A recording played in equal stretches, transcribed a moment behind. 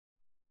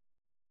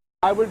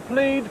I would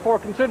plead for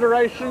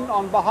consideration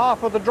on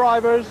behalf of the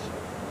drivers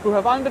who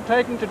have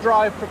undertaken to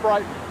drive to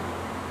Brighton.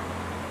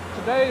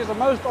 Today is a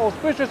most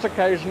auspicious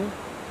occasion.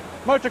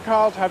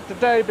 Motorcars have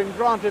today been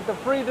granted the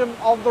freedom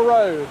of the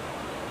road.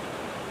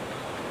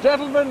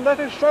 Gentlemen, let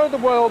us show the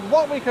world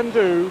what we can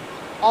do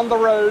on the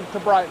road to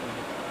Brighton.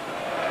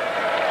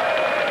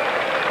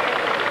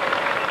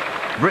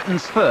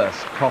 Britain's first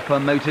proper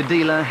motor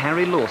dealer,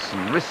 Harry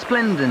Lawson,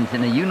 resplendent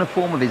in a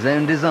uniform of his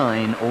own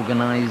design,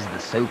 organised the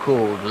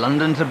so-called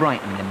London to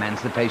Brighton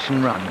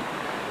Emancipation Run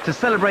to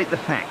celebrate the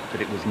fact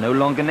that it was no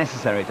longer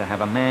necessary to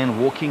have a man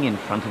walking in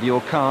front of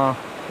your car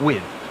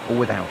with or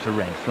without a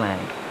red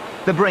flag.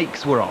 The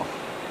brakes were off.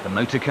 The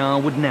motor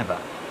car would never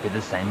be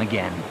the same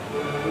again.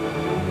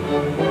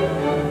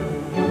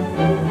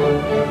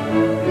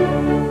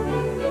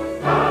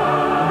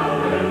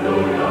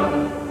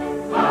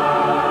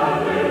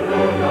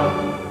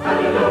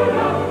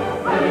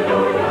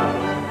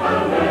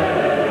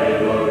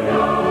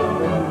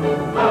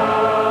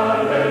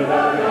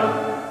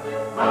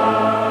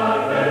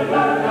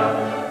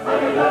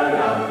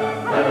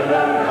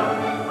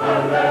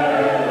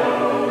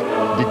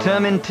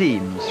 Determined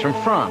teams from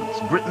France,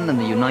 Britain and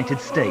the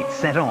United States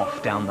set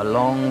off down the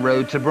long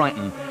road to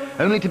Brighton,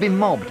 only to be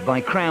mobbed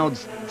by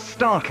crowds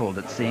startled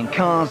at seeing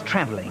cars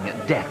travelling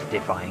at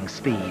death-defying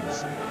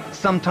speeds,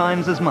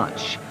 sometimes as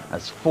much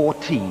as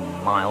 14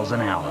 miles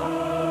an hour.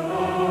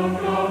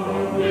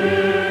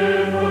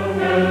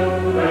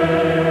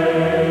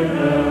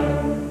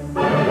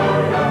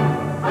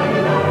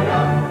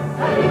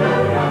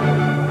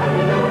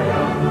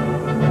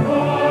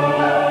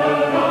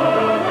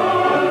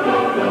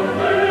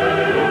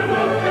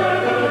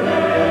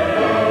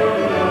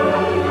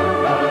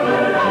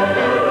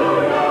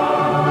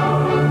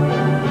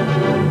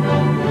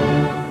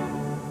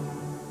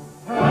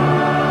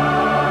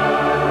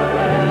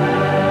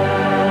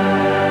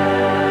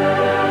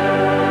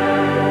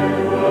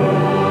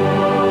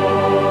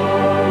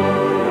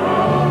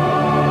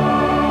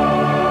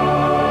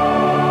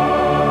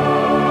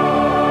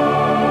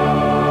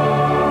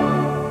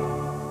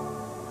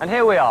 And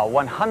here we are,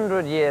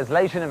 100 years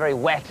later in a very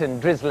wet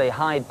and drizzly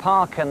Hyde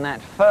Park, and that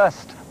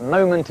first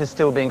moment is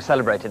still being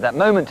celebrated. That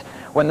moment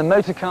when the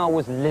motor car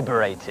was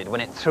liberated,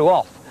 when it threw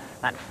off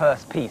that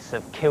first piece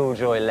of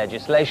killjoy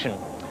legislation.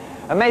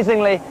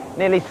 Amazingly,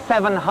 nearly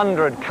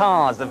 700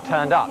 cars have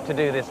turned up to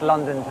do this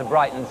London to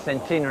Brighton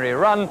Centenary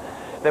run.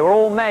 They were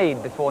all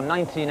made before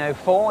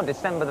 1904,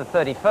 December the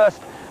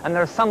 31st, and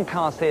there are some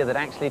cars here that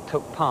actually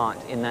took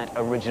part in that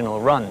original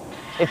run.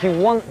 If you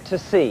want to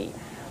see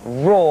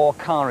raw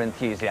car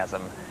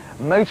enthusiasm,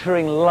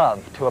 motoring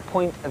love to a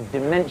point of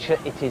dementia,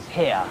 it is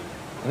here.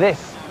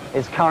 This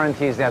is car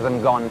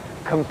enthusiasm gone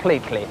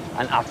completely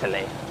and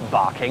utterly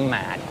barking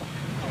mad.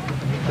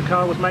 The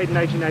car was made in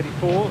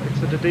 1884.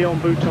 It's a Dion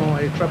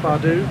Bouton et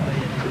Trapardou.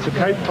 It's a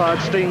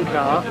coke-fired steam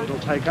car. It'll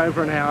take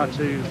over an hour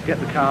to get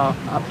the car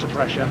up to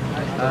pressure,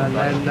 and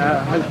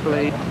then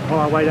hopefully on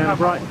our way down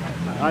to Brighton.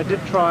 I did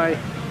try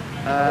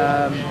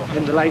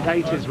in the late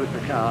 80s with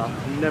the car,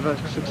 never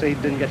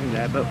succeeded in getting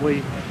there, but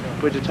we're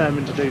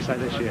determined to do so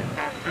this year.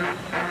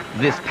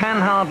 This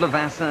Panhard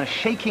Levasseur,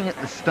 shaking at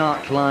the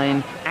start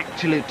line,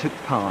 actually took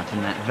part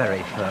in that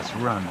very first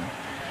run.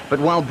 But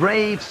while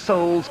brave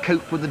souls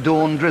cope with the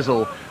dawn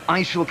drizzle,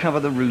 I shall cover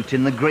the route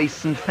in the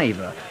grace and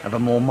favour of a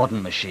more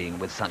modern machine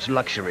with such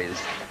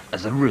luxuries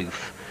as a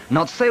roof.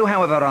 Not so,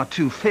 however, our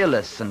two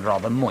fearless and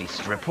rather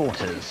moist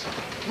reporters.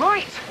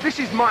 Right, this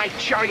is my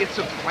chariot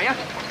of fire.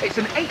 It's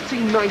an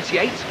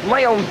 1898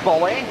 Léon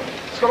Bollet.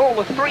 It's got all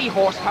the 3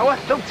 horsepower,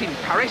 built in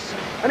Paris,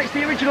 and it's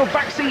the original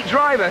backseat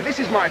driver. This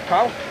is my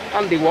pal,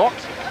 Andy Watt.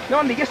 Now,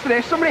 Andy,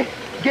 yesterday somebody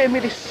gave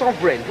me this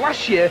sovereign.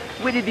 Last year,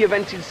 we did the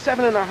event in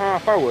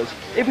 7.5 hours.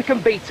 If we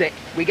can beat it,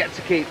 we get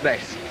to keep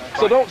this.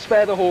 So don't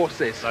spare the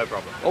horses. No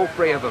problem. All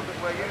 3 of them.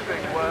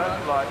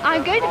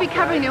 I'm going to be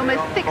covering the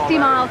almost 60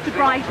 miles to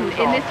Brighton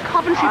in this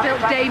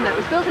Coventry-built Daimler. It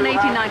was built in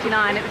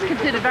 1899. It was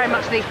considered very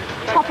much the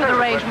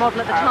top-of-the-range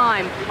model at the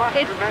time.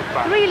 Its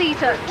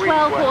 3-litre,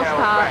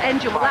 12-horsepower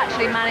engine will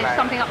actually manage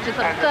something up to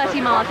sort of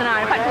 30 miles an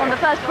hour. In fact, it's one of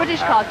the first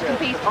British cars to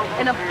compete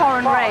in a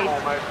foreign race.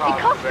 It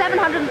cost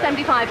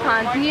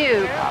 £775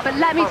 new, but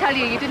let me tell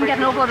you, you didn't get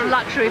an awful lot of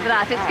luxury for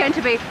that. It's going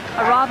to be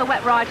a rather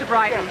wet ride to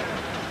Brighton.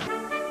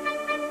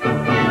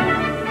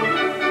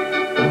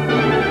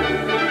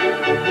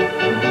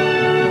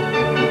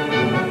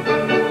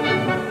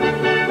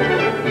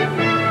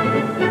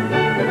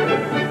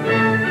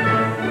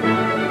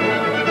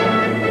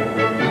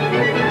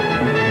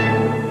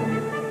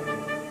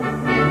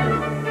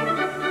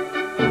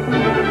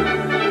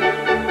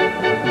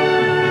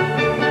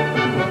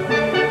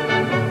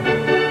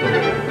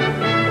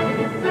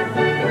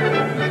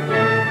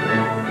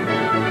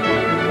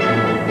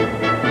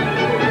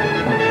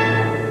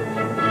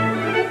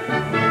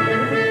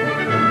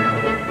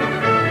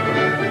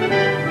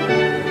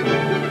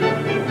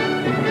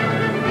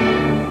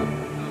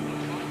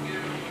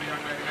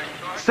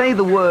 Say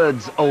the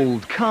words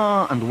old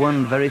car and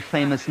one very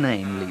famous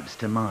name leaps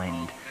to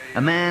mind.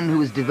 a man who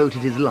has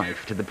devoted his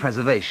life to the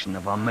preservation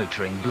of our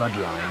motoring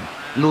bloodline,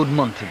 Lord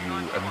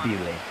Montague of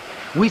Beaulieu.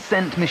 We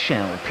sent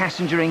Michel,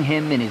 passengering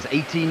him in his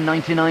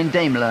 1899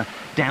 Daimler,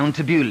 down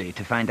to Beaulieu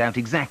to find out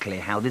exactly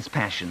how this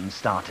passion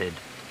started.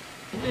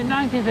 In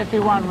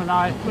 1951, when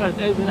I first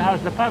opened the house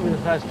to the public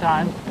the first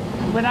time,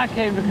 when I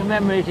came to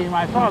commemorating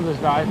my father's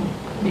life,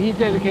 he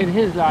dedicated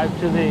his life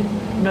to the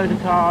motor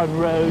car and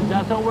roads. And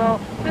I thought, well,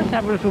 let's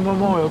have a little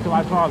memorial to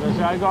my father.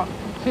 So I got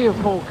 3 or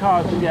 4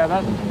 cars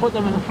together, put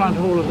them in the front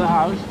hall of the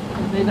house,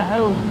 made the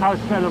whole house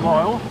smell of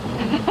oil.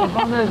 And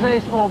from those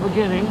very small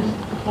beginnings,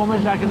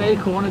 almost like an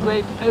acorn, a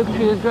great oak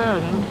tree has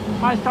grown. And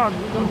I got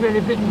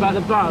really bitten by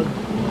the bug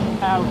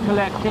of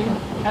collecting.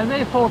 And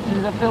very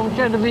fortunately, the film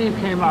Genevieve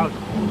came out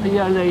a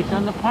year later,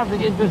 and the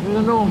public interest was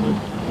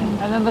enormous.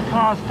 And then the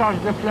cars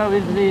started to flow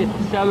into the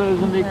cellars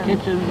and the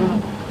kitchens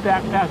and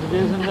back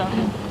passages, and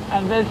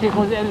eventually, of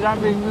course, it ended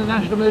up being the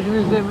National Motor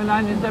Museum in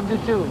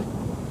 1972.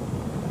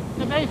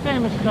 It's a very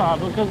famous car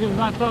because it was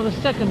my father's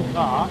second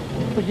car,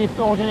 which he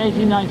bought in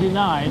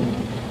 1899.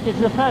 It's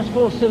the first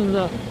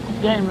 4-cylinder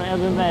Daimler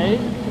ever made.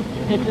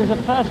 It is the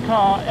first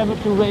car ever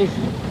to race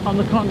on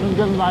the continent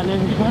driven by an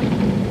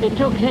Englishman. It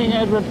took King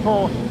Edward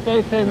IV,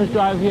 very famous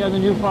drive here in the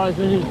New Forest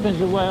village,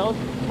 Prince of Wales,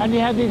 and he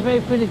had these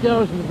very pretty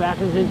girls in the back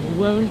as his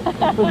wound,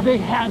 with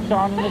big hats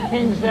on, and the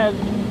King said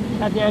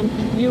at the end,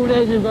 "You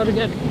ladies have got to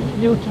get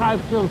new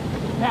types of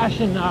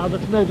passion now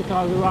that motor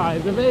cars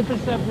arrived." A very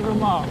perceptive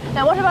remark.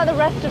 Now, what about the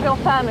rest of your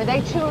family?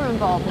 They too are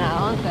involved now,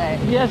 aren't they?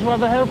 Yes, well,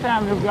 the whole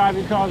family of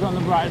driving cars on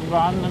the Brighton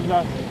Run,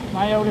 and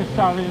my oldest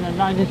son in a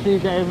 93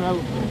 Daimler,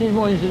 he's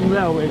more interested in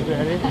railways,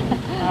 really.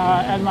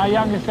 And my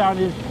youngest son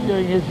is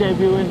doing his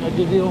debut in the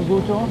Dion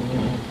Bouton.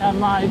 And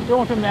my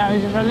daughter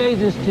marries in the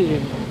ladies'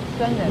 team.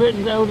 Splendid.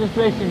 Britain's oldest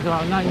racing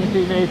car,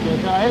 93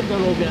 later, so I hope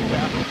they'll all get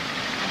there.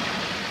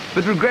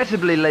 But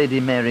regrettably,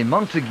 Lady Mary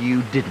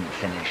Montague didn't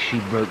finish. She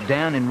broke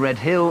down in Red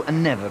Hill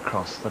and never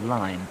crossed the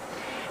line.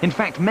 In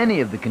fact,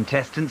 many of the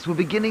contestants were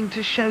beginning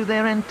to show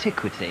their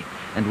antiquity,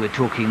 and we're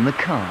talking the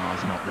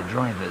cars, not the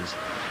drivers.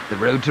 The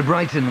road to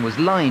Brighton was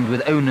lined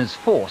with owners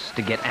forced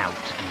to get out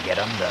and get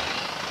under.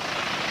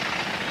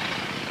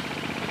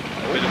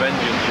 A bit of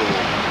engine tool.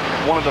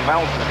 One of the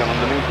valves has gone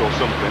underneath or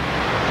something.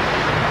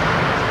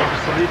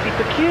 Absolutely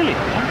peculiar,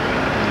 huh?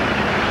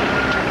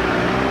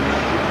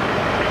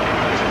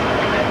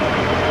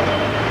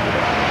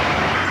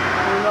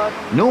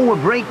 Nor were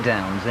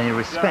breakdowns any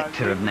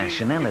respecter of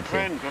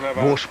nationality.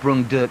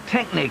 Vorsprung Dirk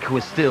Technik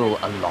was still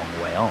a long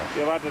way off.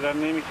 Ja, warte, dann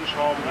nehme ich die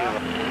Schrauben hier.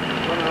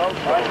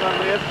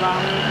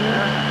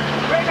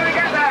 We're going to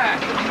get there!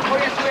 Oh,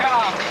 yes, we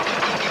are!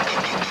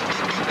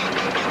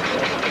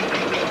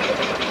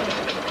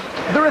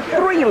 There are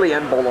 3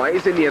 Liam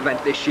boys in the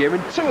event this year,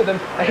 and 2 of them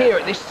are here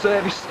at this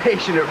service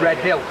station at Red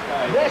Hill.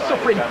 They're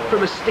suffering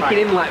from a sticking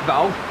inlet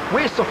valve,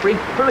 we're suffering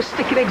from a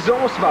sticking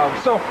exhaust valve,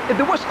 so if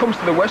the worst comes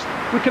to the worst,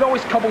 we can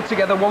always cobble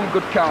together one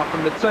good car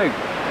from the 2.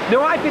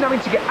 Now, I've been having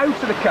to get out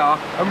of the car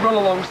and run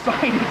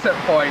alongside it at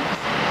points,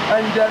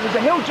 and there's a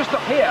hill just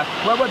up here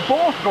where we're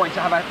both going to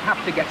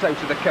have to get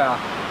out of the car.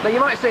 Now, you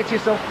might say to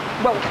yourself,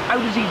 well, how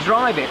does he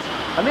drive it?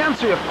 And the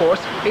answer, of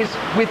course, is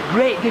with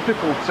great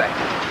difficulty.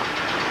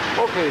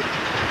 Okay,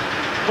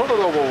 pull it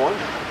over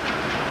once.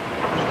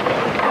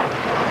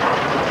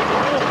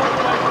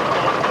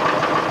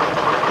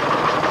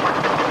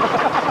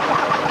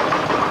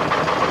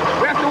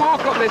 We have to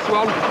walk up this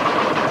one.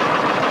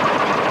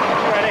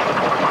 Ready?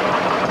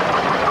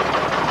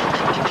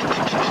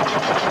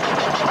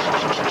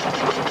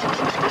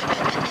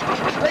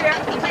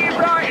 See you,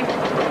 Brighton.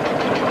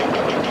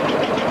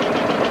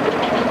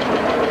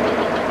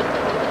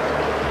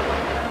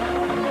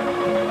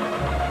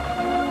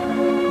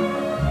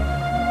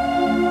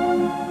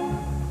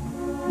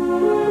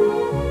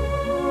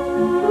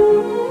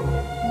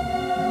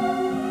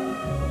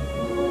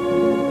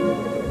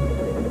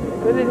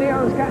 The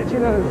Dion's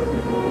catching us.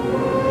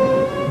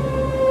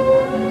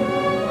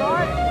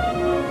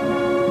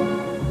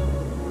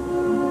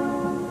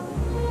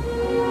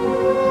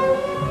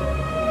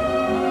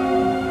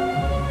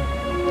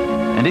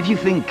 And if you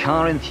think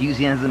car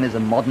enthusiasm is a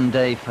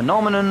modern-day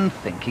phenomenon,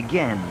 think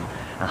again.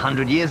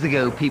 100 years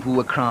ago, people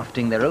were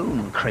crafting their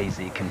own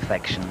crazy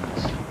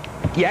confections.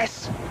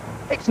 Yes,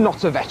 it's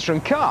not a veteran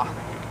car.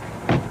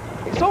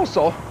 It's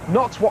also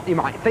not what you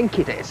might think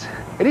it is.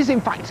 It is,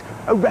 in fact,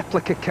 a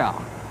replica car.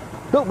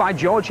 Built by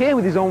George here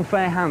with his own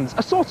fair hands.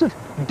 A sort of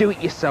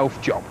do-it-yourself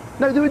job.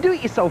 Now, there were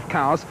do-it-yourself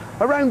cars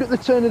around at the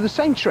turn of the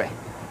century.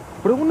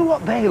 But I wonder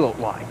what they look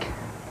like.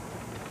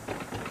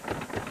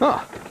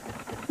 Ah,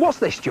 what's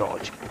this,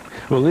 George?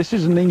 Well, this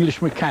is an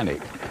English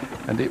mechanic,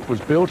 and it was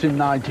built in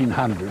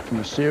 1900 from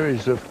a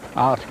series of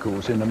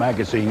articles in a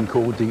magazine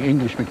called The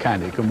English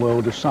Mechanic and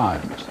World of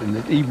Science, and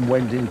it even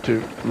went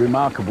into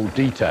remarkable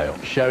detail,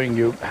 showing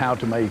you how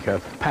to make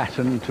a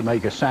pattern, to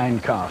make a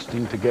sand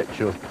casting, to get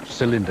your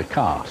cylinder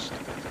cast.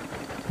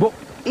 But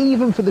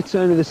even for the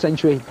turn of the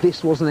century,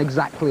 this wasn't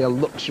exactly a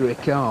luxury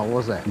car,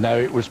 was it? No,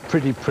 it was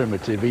pretty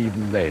primitive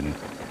even then.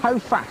 How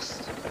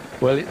fast?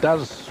 Well, it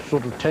does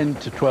sort of 10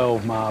 to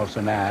 12 miles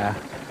an hour,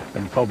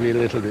 and probably a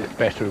little bit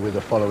better with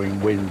the following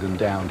wind and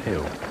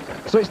downhill.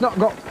 So it's not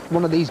got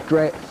one of these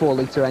great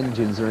 4-litre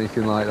engines or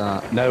anything like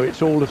that? No,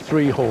 it's all of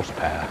 3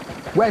 horsepower.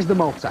 Where's the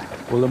motor?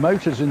 Well, the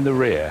motor's in the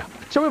rear.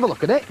 Shall we have a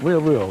look at it?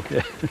 We'll,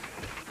 yeah.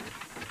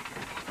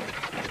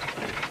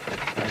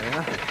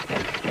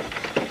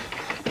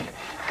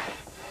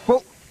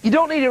 Well, you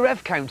don't need a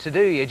rev counter,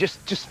 do you?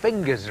 Just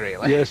fingers,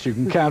 really. Yes, you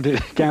can count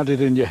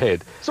it in your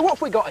head. So what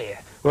have we got here?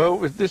 Well,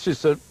 this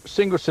is a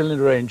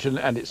single-cylinder engine,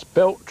 and it's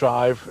belt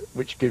drive,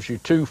 which gives you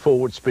 2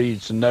 forward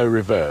speeds and no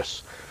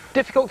reverse.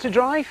 Difficult to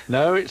drive?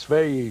 No, it's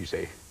very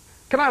easy.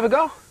 Can I have a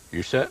go?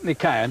 You certainly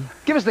can.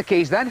 Give us the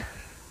keys then.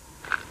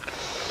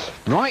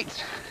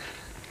 Right.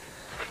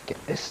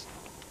 Get this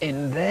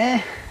in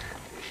there.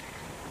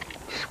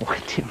 Just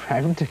wind it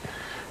round.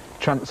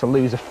 Try not to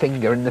lose a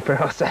finger in the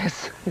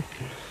process.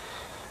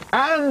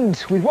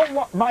 And with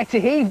one mighty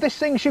heave, this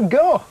thing should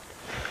go.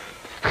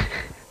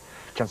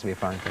 Chance to be a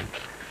fine thing.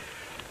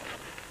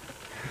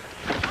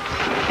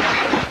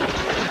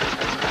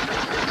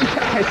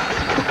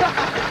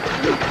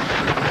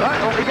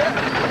 Right, off we go.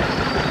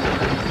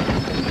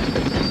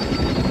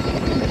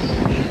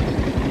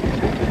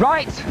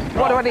 Right,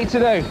 what do I need to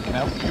do?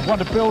 Now, you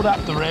want to build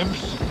up the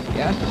revs.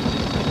 Yeah.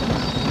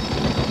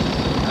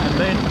 And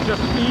then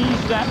just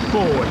ease that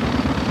forward.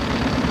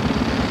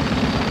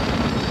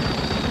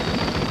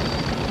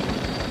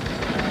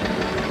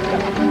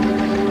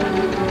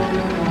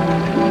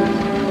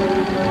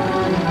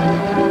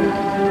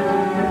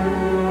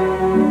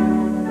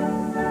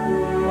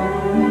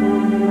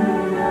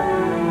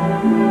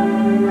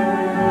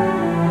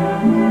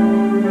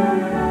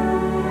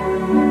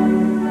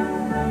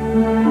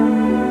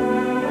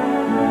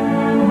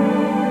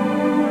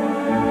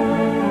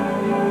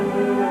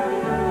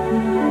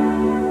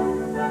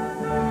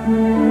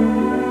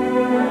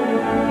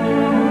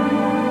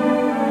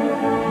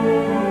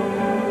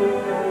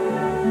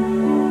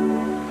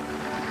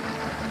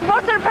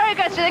 What sort of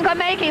progress do you think I'm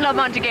making, Lord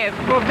Montague?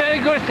 Well, very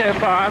good so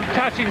far. I'm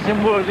touching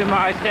some wood in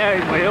my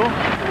steering wheel.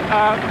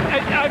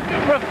 I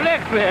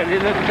reflect really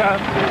that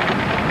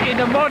in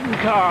a modern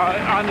car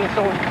under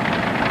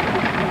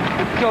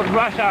sort of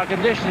rush hour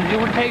conditions, it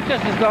would take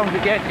just as long to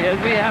get here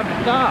as we have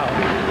now.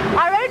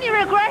 Our only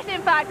regret,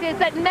 in fact, is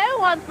that no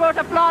one's brought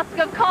a flask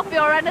of coffee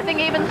or anything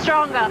even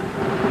stronger.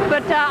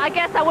 But I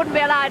guess I wouldn't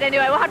be allowed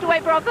anyway. We'll have to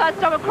wait for our first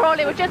stop at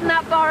Crawley, which isn't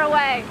that far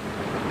away.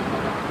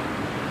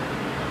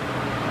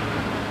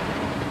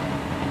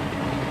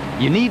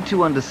 You need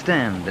to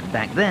understand that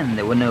back then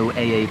there were no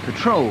AA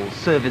patrols,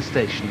 service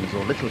stations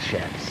or little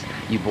sheds.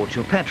 You bought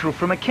your petrol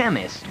from a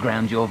chemist,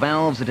 ground your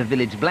valves at a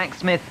village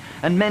blacksmith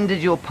and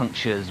mended your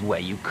punctures where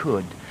you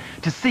could.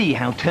 To see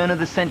how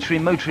turn-of-the-century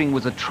motoring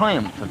was a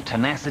triumph of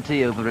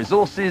tenacity over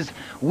resources,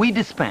 we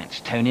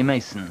dispatched Tony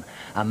Mason,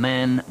 a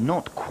man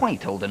not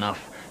quite old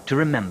enough to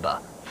remember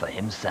for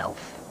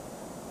himself.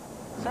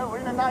 So we're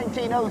in a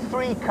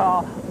 1903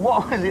 car.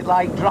 What was it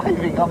like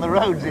driving on the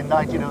roads in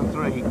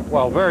 1903?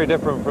 Well, very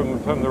different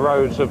from the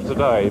roads of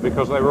today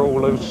because they were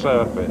all loose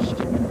surfaced,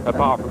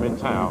 apart from in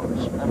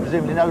towns. And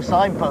presumably no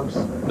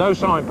signposts? No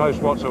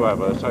signposts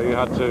whatsoever, so you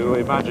had to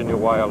imagine your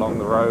way along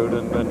the road,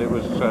 and it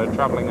was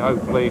travelling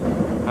hopefully,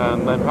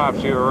 and then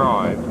perhaps you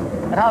arrived.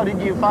 And how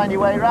did you find your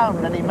way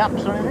around? Any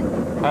maps or anything?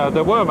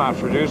 There were maps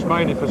produced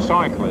mainly for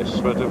cyclists,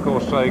 but of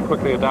course they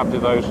quickly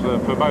adapted those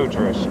for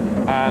motorists.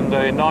 And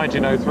in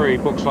 1903,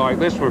 books like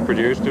this were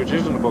produced, which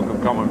isn't a book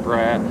of common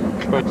prayer,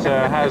 but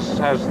has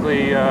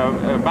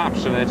the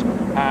maps in it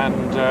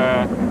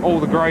and all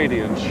the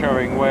gradients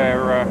showing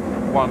where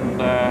one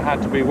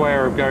had to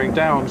beware of going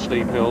down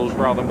steep hills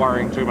rather than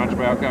worrying too much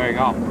about going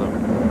up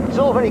them. It's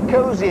all very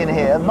cosy in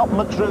here, not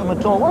much room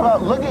at all. What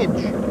about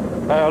luggage?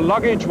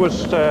 Luggage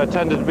was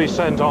tended to be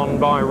sent on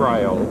by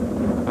rail,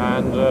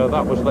 and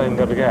that was then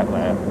going to get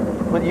there.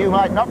 But you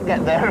might not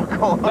get there, of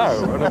course.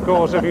 No, and of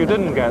course if you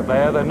didn't get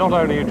there, then not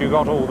only had you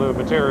got all the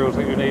materials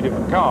that you needed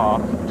for the car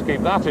to keep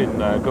that in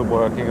good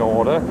working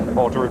order,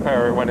 or to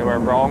repair it when it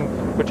went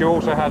wrong, but you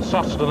also had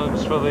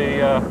sustenance for the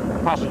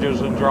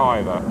passengers and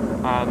driver.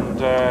 And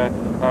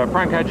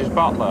Frank Hedges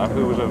Butler,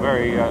 who was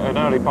an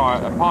early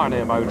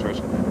pioneer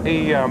motorist,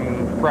 he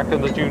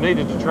reckoned that you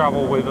needed to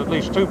travel with at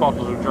least 2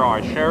 bottles of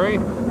dry sherry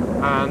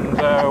and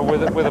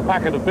with a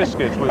packet of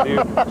biscuits with you,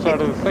 so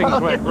that if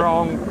things went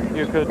wrong,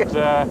 you could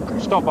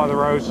stop by the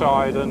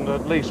roadside, and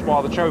at least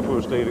while the chauffeur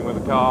was dealing with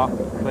the car,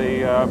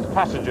 the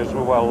passengers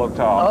were well looked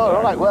after. Oh,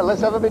 all right. Well,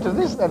 let's have a bit of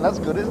this then. That's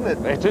good, isn't it?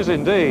 It is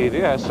indeed,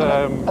 yes.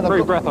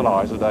 Free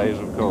breathalyzer days,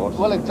 of course.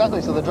 Well,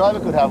 exactly, so the driver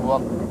could have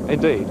one.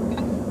 Indeed.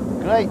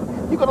 Great.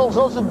 You've got all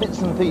sorts of bits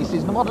and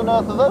pieces. What on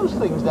earth are those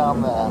things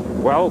down there?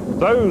 Well,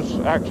 those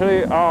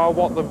actually are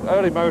what the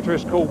early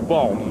motorists called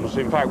bombs.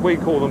 In fact, we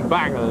call them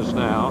bangers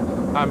now.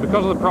 And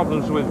because of the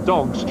problems with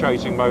dogs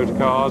chasing motor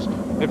cars,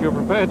 if you're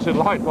prepared to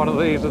light one of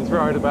these and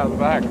throw it about the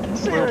back,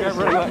 seriously? we'll get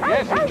rid of that.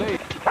 Yes, indeed.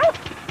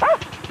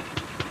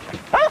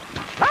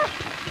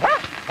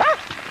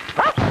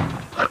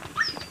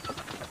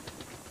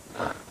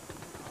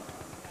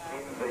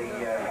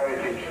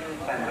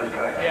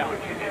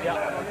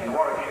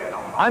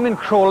 I'm in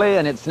Crawley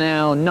and it's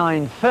now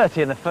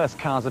 9:30 and the first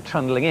cars are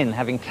trundling in,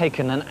 having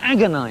taken an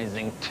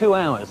agonising 2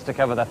 hours to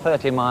cover the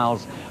 30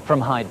 miles from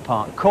Hyde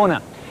Park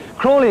Corner.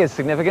 Crawley is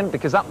significant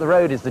because up the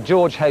road is the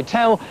George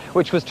Hotel,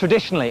 which was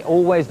traditionally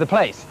always the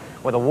place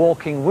where the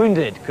walking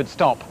wounded could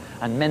stop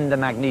and mend the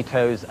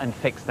magnetos and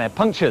fix their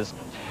punctures.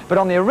 But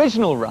on the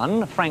original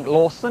run, Frank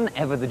Lawson,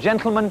 ever the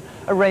gentleman,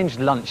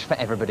 arranged lunch for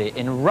everybody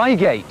in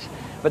Reigate.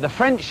 But the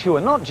French, who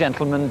are not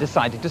gentlemen,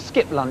 decided to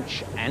skip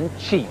lunch and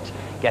cheat,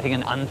 getting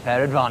an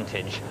unfair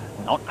advantage.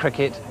 Not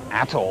cricket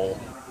at all.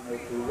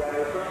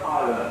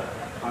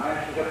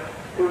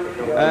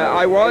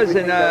 I was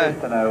in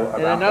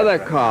another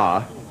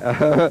car,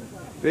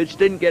 which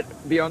didn't get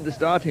beyond the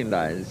starting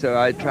line, so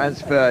I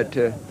transferred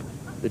to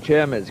the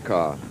chairman's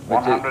car,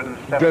 which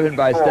is driven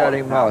by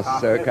Sterling Moss,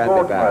 so it can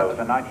be bad.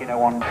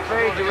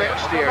 Very direct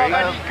steering.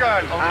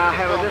 I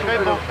have a little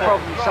bit of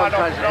problem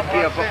sometimes with the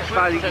gearbox,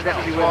 finding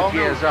exactly where the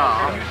gears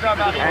are.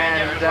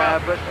 And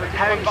but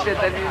having said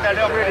that,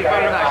 it's really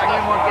very nice. And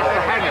when one gets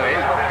the hang of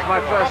it, it's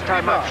my first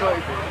time up, so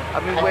I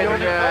mean, when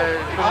Susan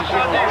was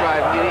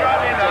driving it,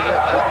 does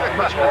a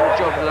much better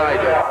job than I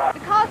do.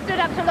 The car stood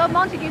up to Lord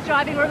Montague's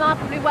driving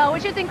remarkably well,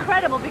 which is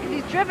incredible because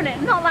he's driven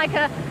it not like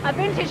a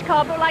vintage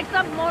car, but like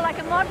something more like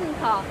a modern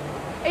car.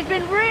 It's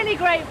been really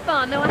great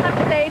fun, though I have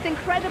to say it's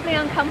incredibly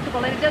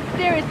uncomfortable and it does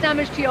serious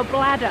damage to your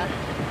bladder.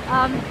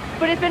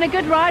 But it's been a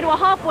good ride. We're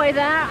halfway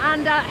there,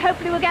 and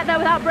hopefully we'll get there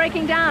without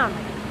breaking down.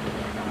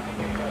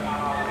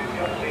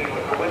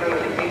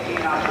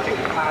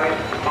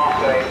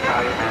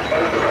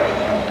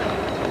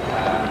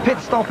 Pit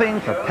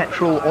stopping for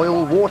petrol,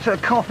 oil, water,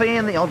 coffee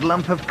and the odd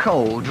lump of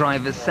coal,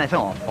 drivers set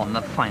off on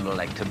the final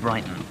leg to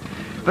Brighton.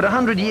 But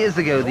 100 years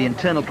ago, the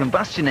internal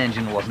combustion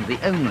engine wasn't the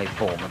only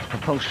form of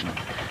propulsion.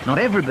 Not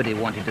everybody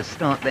wanted to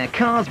start their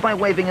cars by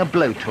waving a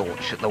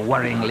blowtorch at the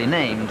worryingly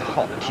named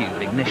hot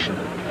tube ignition.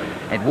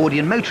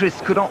 Edwardian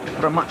motorists could opt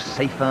for a much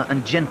safer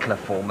and gentler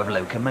form of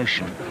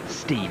locomotion,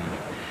 steam.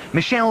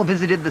 Michelle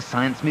visited the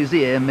Science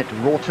Museum at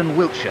Wroughton,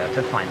 Wiltshire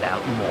to find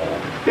out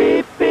more.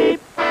 Beep, beep.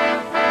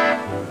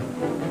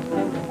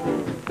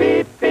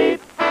 Beep,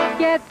 beep.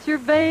 Get your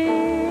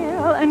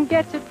veil and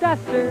get your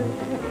duster.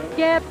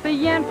 Get the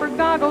yen for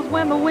goggles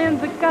when the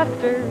wind's a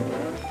guster.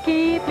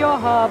 Keep your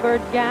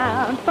Hubbard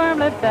gown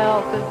firmly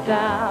belted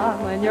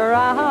down when you're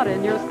out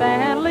in your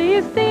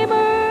Stanley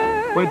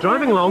steamer. We're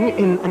driving along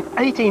in an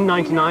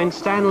 1899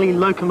 Stanley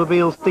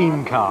Locomobile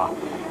steam car.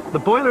 The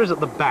boiler is at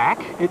the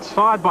back. It's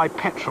fired by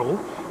petrol,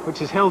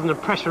 which is held in a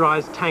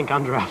pressurized tank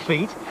under our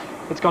feet.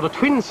 It's got a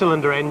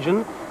twin-cylinder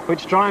engine,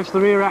 which drives the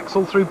rear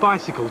axle through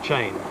bicycle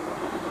chain.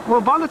 Well,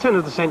 by the turn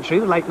of the century,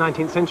 the late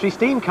 19th century,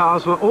 steam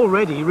cars were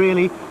already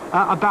really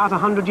about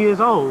 100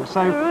 years old,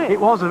 so it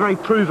was a very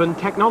proven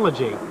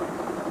technology.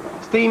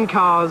 Steam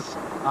cars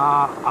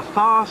are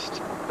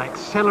fast, they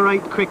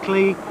accelerate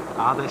quickly,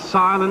 they're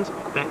silent,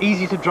 they're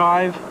easy to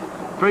drive,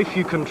 very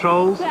few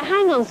controls. But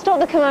hang on, stop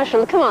the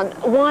commercial. Come on,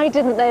 why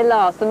didn't they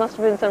last? There must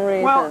have been some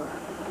reason. Well,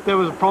 there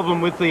was a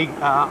problem with the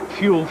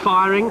fuel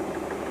firing.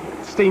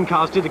 Steam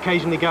cars did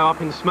occasionally go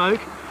up in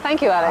smoke.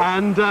 Thank you,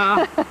 Alex.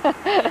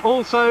 And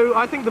also,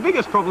 I think the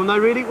biggest problem, though,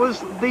 really, was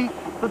the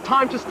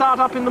time to start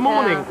up in the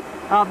morning.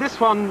 Yeah. This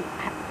one,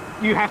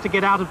 you have to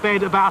get out of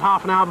bed about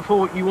half an hour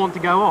before you want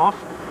to go off.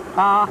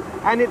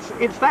 And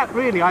it's that,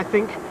 really, I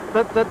think,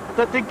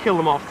 that did kill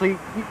them off.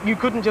 You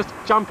couldn't just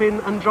jump in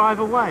and drive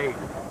away.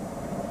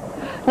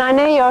 Now, I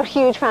know you're a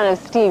huge fan of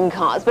steam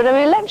cars, but I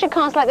mean, electric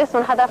cars like this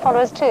one had their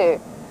followers too.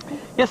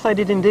 Yes, they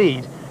did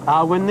indeed.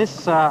 When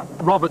this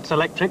Roberts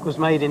Electric was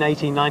made in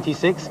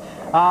 1896,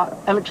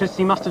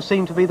 electricity must have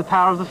seemed to be the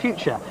power of the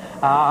future.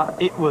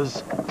 It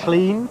was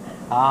clean,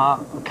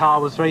 the car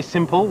was very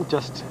simple,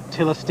 just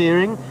tiller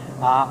steering,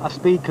 a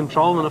speed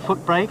control and a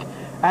foot brake,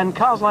 and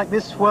cars like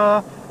this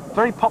were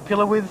very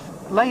popular with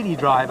lady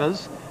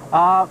drivers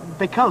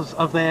because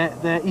of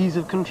their ease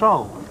of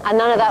control. And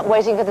none of that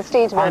waiting for the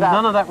steam to build up. And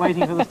none of that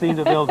waiting for the steam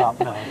to build up,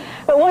 no.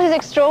 But what is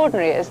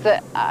extraordinary is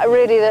that,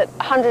 really, that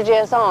 100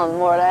 years on,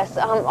 more or less,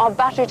 our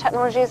battery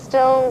technology is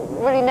still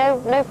really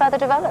no further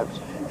developed.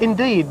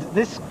 Indeed,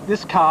 this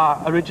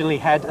car originally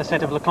had a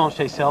set of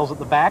Leconte cells at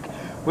the back,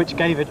 which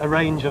gave it a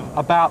range of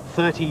about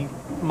 30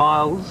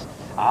 miles.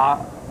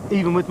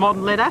 Even with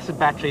modern lead-acid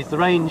batteries, the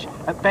range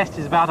at best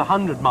is about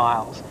 100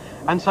 miles.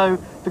 And so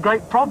the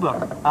great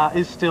problem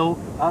is still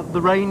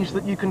the range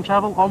that you can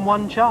travel on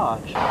one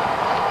charge.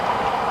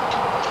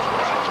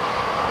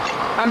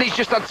 And he's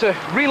just had to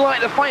relight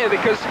the fire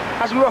because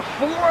as we were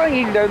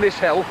flying down this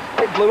hill,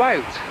 it blew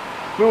out.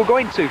 We were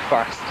going too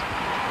fast.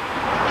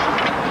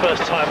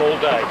 First time all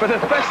day. For the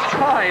first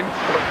time,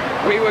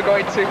 we were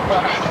going too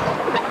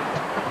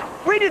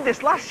fast. We did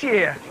this last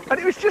year, and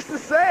it was just the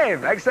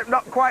same, except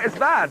not quite as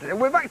bad. And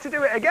we're back to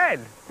do it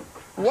again.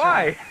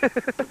 Why?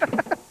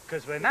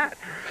 Because we're mad.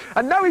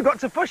 And now we've got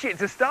to push it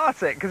to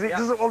start it, because it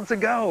doesn't want to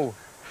go.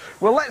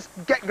 Well, let's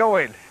get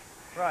going.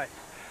 Right.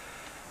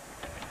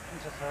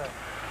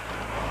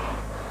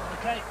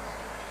 Okay.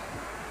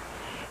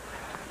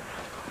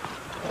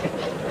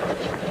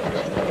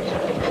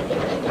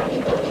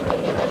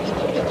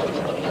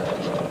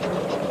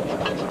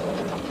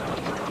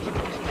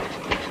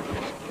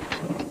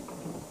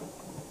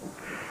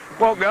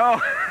 talk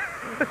now.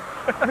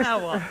 Now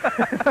what?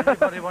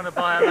 Anybody want to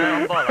buy a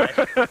Leon Bollet?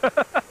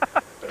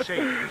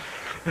 Cheap.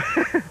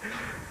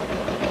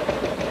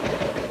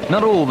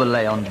 Not all the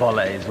Leon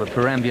Bollets were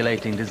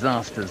perambulating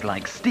disasters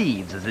like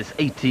Steve's, as this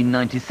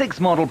 1896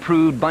 model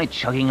proved by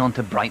chugging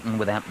onto Brighton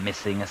without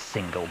missing a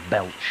single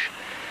belch.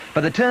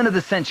 By the turn of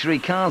the century,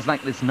 cars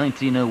like this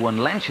 1901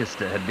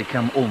 Lanchester had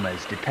become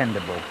almost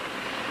dependable.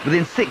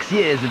 Within 6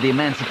 years of the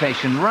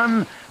Emancipation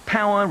Run,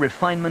 power,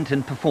 refinement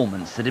and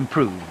performance had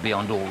improved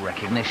beyond all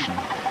recognition.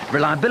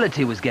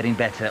 Reliability was getting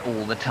better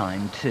all the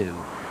time too.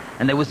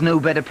 And there was no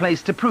better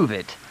place to prove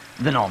it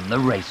than on the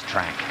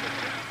racetrack.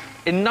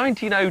 In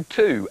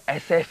 1902,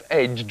 SF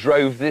Edge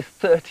drove this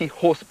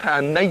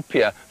 30-horsepower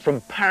Napier from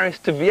Paris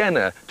to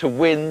Vienna to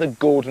win the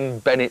Gordon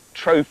Bennett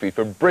Trophy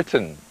for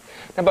Britain.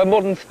 Now, by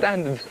modern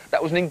standards,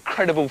 that was an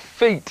incredible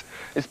feat,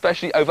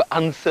 especially over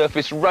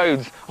unsurfaced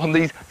roads on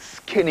these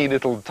skinny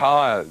little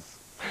tyres.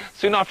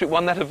 Soon after it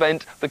won that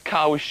event, the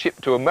car was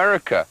shipped to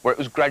America, where it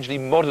was gradually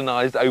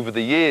modernised over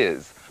the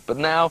years. But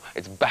now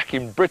it's back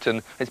in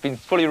Britain. It's been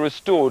fully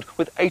restored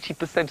with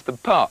 80% of the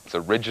parts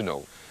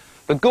original.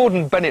 The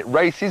Gordon Bennett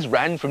races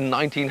ran from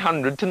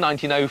 1900 to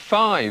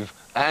 1905,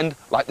 and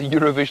like the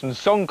Eurovision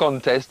Song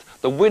Contest,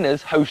 the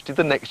winners hosted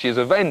the next year's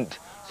event.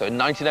 So in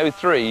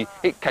 1903,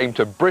 it came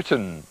to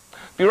Britain.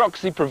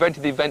 Bureaucracy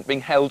prevented the event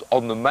being held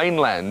on the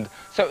mainland,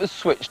 so it was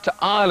switched to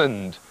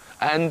Ireland.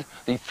 And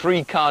the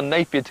 3-car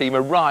Napier team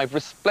arrived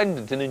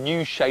resplendent in a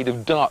new shade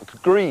of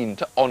dark green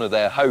to honour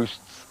their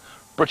hosts.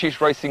 British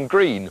Racing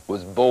Green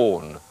was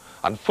born.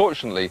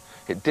 Unfortunately,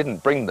 it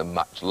didn't bring them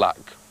much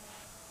luck.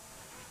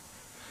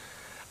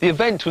 The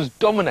event was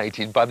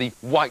dominated by the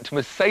white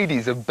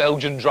Mercedes of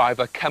Belgian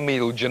driver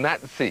Camille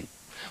Janazzi.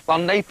 While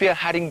Napier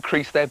had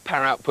increased their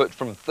power output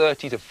from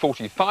 30 to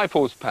 45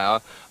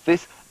 horsepower,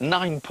 this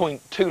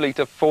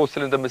 9.2-litre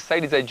 4-cylinder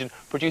Mercedes engine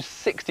produced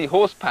 60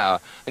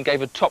 horsepower and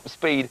gave a top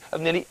speed of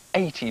nearly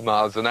 80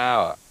 miles an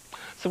hour.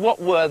 So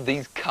what were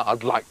these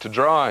cars like to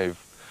drive?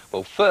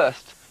 Well,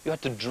 first, you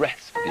had to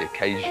dress for the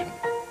occasion.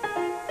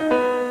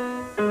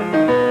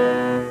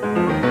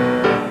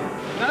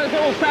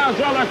 Sounds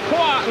rather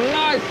quiet and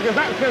nice, because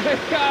that's because this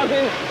car's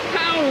in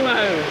town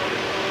mode.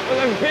 But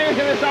the beauty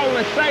of this old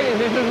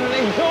Mercedes is there's an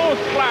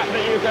exhaust flap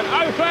that you can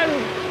open.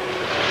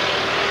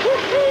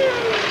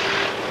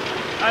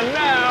 And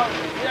now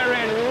you're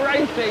in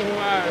racing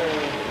mode.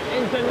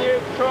 Into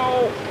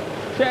neutral,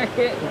 check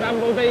it,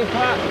 double D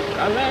clutch,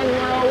 and then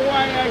we're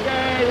away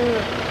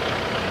again.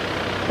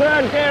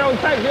 Third gear will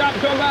take you up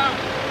to about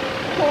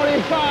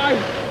 45,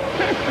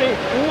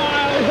 50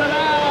 miles an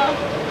hour.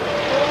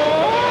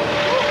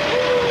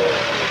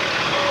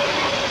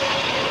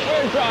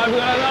 Driving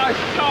on a nice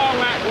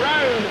tarmac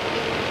road,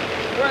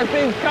 whereas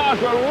these cars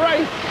were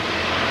raced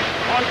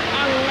on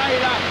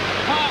unmade-up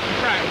park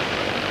tracks.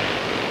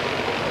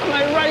 And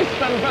they raced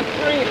them for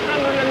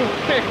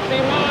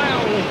 350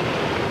 miles.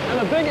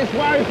 And the biggest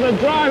worry for the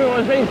driver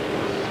was these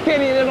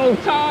skinny little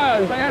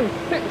tyres. They had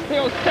 60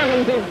 or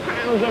 70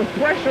 pounds of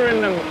pressure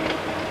in them,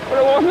 but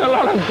it wasn't a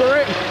lot of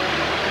grip.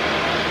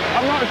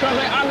 I'm not sure if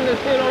they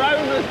understeered or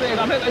oversteered.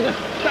 I think they just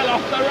fell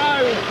off the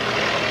road.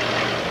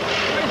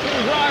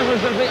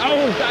 Drivers of the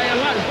old day are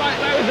much like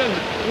those of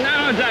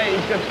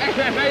nowadays, because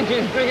SF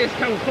Edge's biggest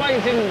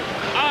complaint in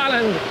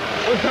Ireland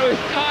was to his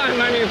tyre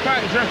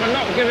manufacturer for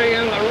not giving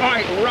him the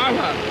right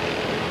rubber.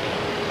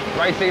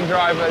 Racing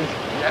drivers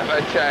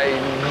never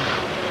change.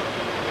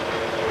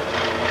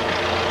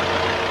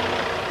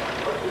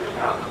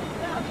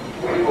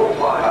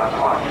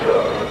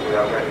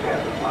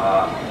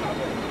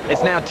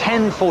 It's now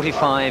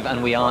 10:45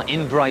 and we are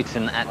in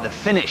Brighton at the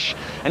finish.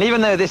 And even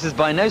though this is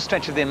by no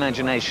stretch of the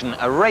imagination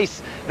a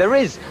race, there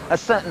is a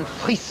certain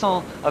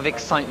frisson of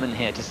excitement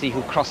here to see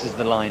who crosses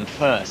the line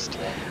first.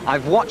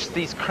 I've watched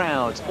these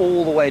crowds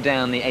all the way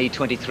down the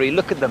A23.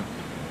 Look at them.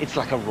 It's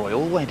like a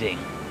royal wedding.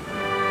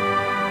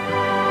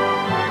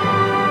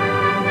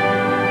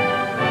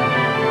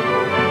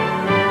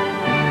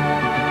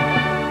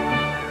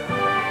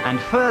 And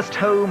first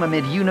home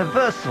amid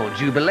universal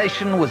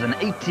jubilation was an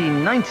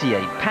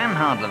 1898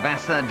 Panhard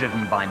Lavassa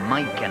driven by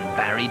Mike and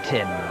Barry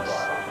Timms.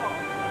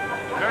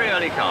 Very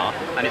early car,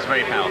 and it's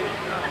very powerful.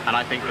 And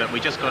I think that we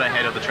just got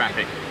ahead of the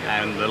traffic,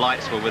 and the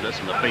lights were with us,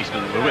 and the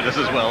policemen were with us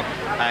as well.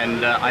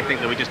 And I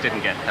think that we just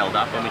didn't get held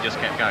up, and we just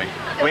kept going.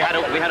 We had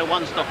a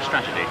one-stop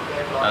strategy,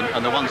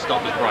 and the one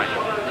stop was Brighton.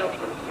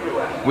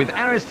 With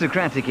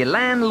aristocratic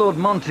elan, Lord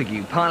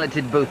Montague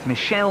piloted both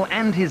Michel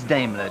and his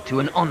Daimler to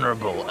an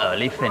honourable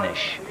early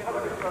finish.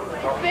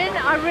 It's been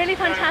a really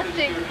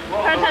fantastic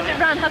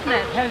run, hasn't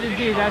it? It has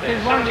indeed. I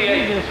think one of the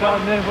easiest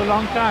ones there for a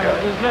long time.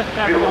 There's less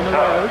traffic on the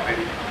road,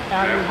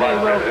 and it was very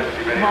well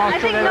marshaled. I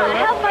think not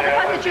helped by the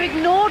fact that you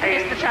ignored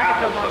the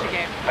traffic on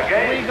Montague.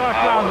 We got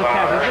round the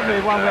traffic, didn't we,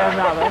 one way or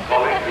another?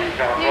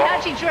 You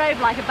actually drove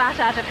like a bat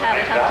out of hell,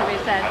 it has to be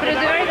said. But it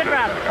was a very good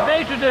run.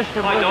 Very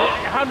traditional.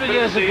 100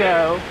 years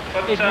ago,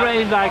 it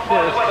rained like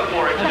this,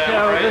 and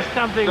so there's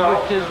something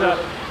which is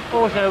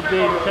also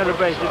being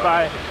celebrated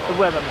by the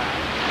weatherman.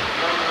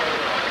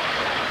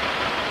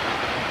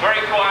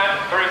 Very quiet,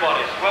 very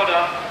modest. Well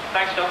done.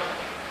 Thanks, Tom.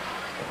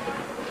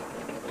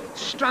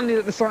 Stranded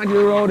at the side of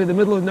the road in the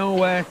middle of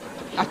nowhere.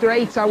 After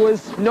 8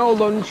 hours, no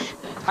lunch.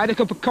 I had a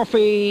cup of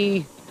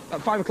coffee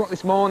at 5 o'clock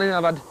this morning.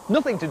 I've had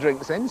nothing to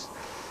drink since.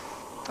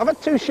 I've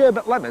had 2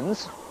 sherbet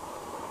lemons.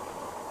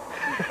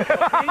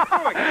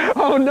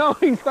 Oh no,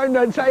 he's found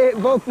out I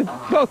ate both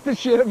the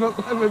sherbet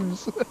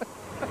lemons.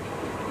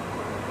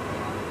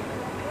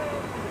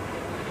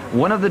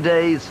 One of the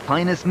day's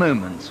finest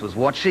moments was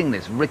watching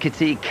this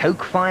rickety,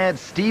 coke-fired,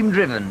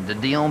 steam-driven de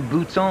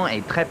Dion-Bouton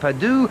et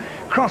Trepadou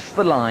cross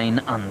the line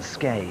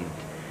unscathed.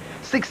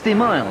 60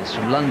 miles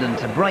from London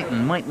to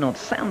Brighton might not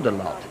sound a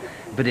lot,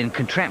 but in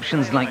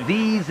contraptions like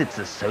these, it's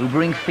a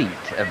sobering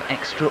feat of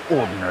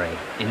extraordinary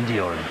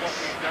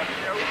endurance.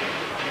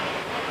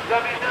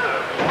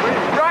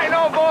 Brighton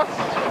or bust?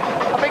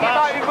 I think it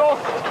might be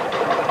bust.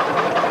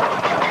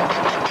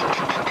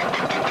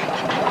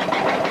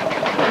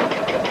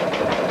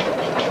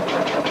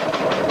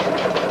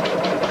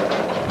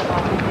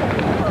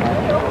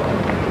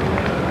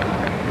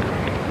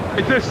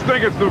 I just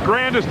think it's the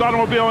grandest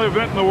automobile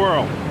event in the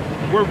world.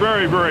 We're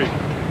very, very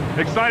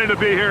excited to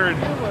be here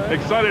and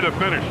excited to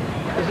finish.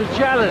 It's a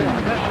challenge,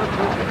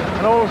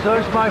 and also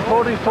it's my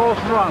 44th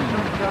run.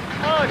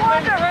 Oh, it's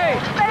wonderful!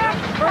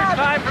 First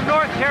time from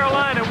North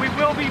Carolina. We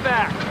will be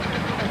back.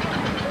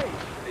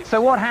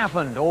 So what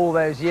happened all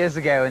those years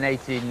ago in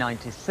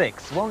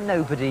 1896? Well,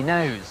 nobody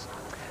knows.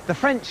 The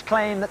French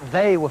claim that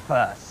they were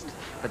first,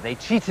 but they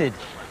cheated.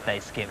 They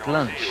skipped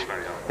lunch.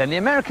 Then the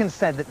Americans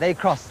said that they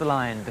crossed the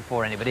line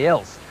before anybody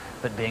else,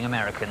 but being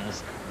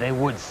Americans, they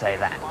would say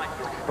that.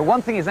 But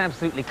one thing is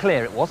absolutely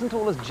clear, it wasn't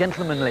all as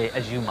gentlemanly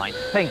as you might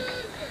think.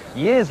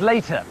 Years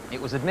later,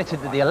 it was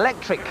admitted that the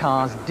electric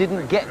cars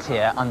didn't get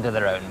here under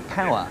their own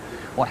power.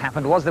 What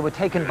happened was they were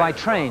taken by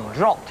train,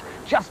 dropped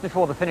just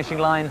before the finishing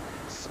line,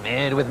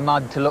 smeared with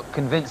mud to look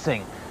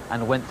convincing,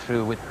 and went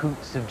through with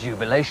hoots of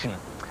jubilation.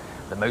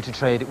 The motor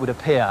trade, it would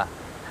appear,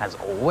 has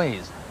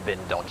always been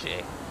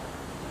dodgy.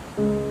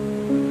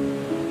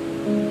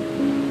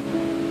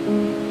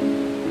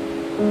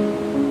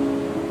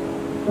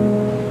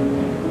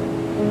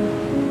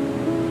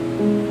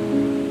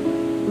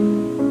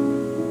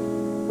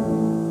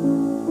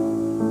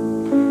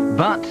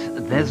 But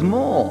there's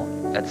more.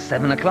 At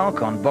 7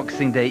 o'clock on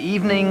Boxing Day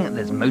evening,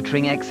 there's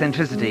motoring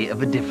eccentricity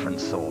of a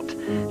different sort.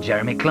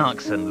 Jeremy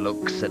Clarkson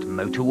looks at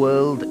Motor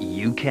World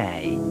UK.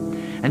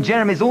 And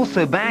Jeremy's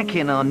also back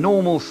in our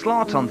normal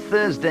slot on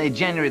Thursday,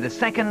 January the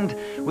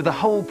 2nd, with a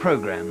whole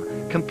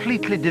programme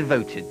completely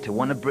devoted to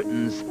one of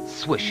Britain's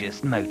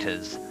swishest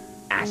motors,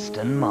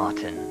 Aston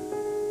Martin.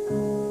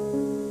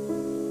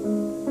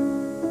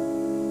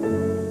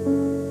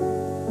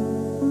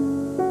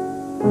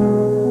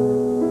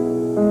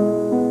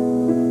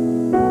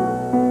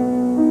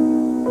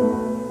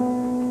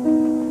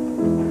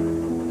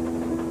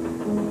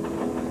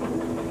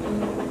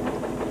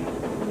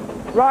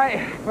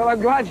 Right, well, I'm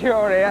glad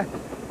you're here.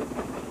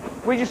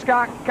 We just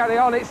can't carry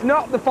on. It's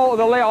not the fault of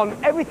the Leon.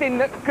 Everything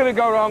that could have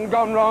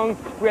gone wrong.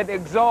 We had the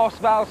exhaust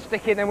valve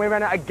sticking and we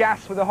ran out of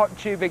gas with a hot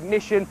tube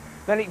ignition.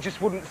 Then it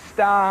just wouldn't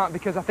start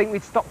because I think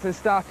we'd stopped and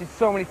started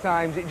so many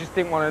times it just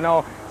didn't want to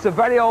know. It's a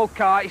very old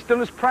car. It's done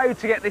us proud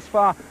to get this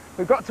far.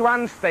 We've got to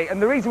Anstey, and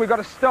the reason we've got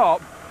to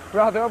stop,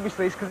 rather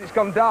obviously, is because it's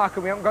gone dark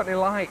and we haven't got any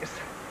lights.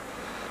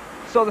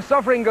 So the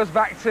Sovereign goes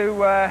back to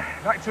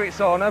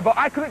its owner, but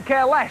I couldn't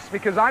care less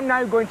because I'm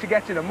now going to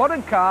get in a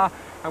modern car.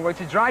 I'm going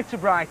to drive to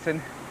Brighton,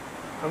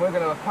 and we're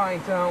going to have a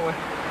pint, aren't we?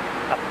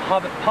 A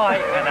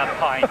pint and a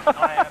pint.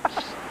 I am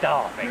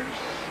starving.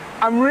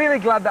 I'm really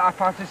glad that I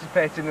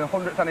participated in the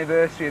 100th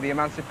anniversary of the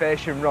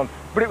Emancipation Run,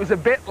 but it was a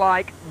bit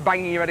like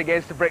banging your head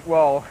against a brick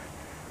wall,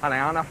 and I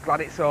aren't half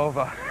glad it's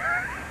over.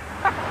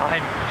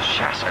 I'm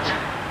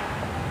shattered.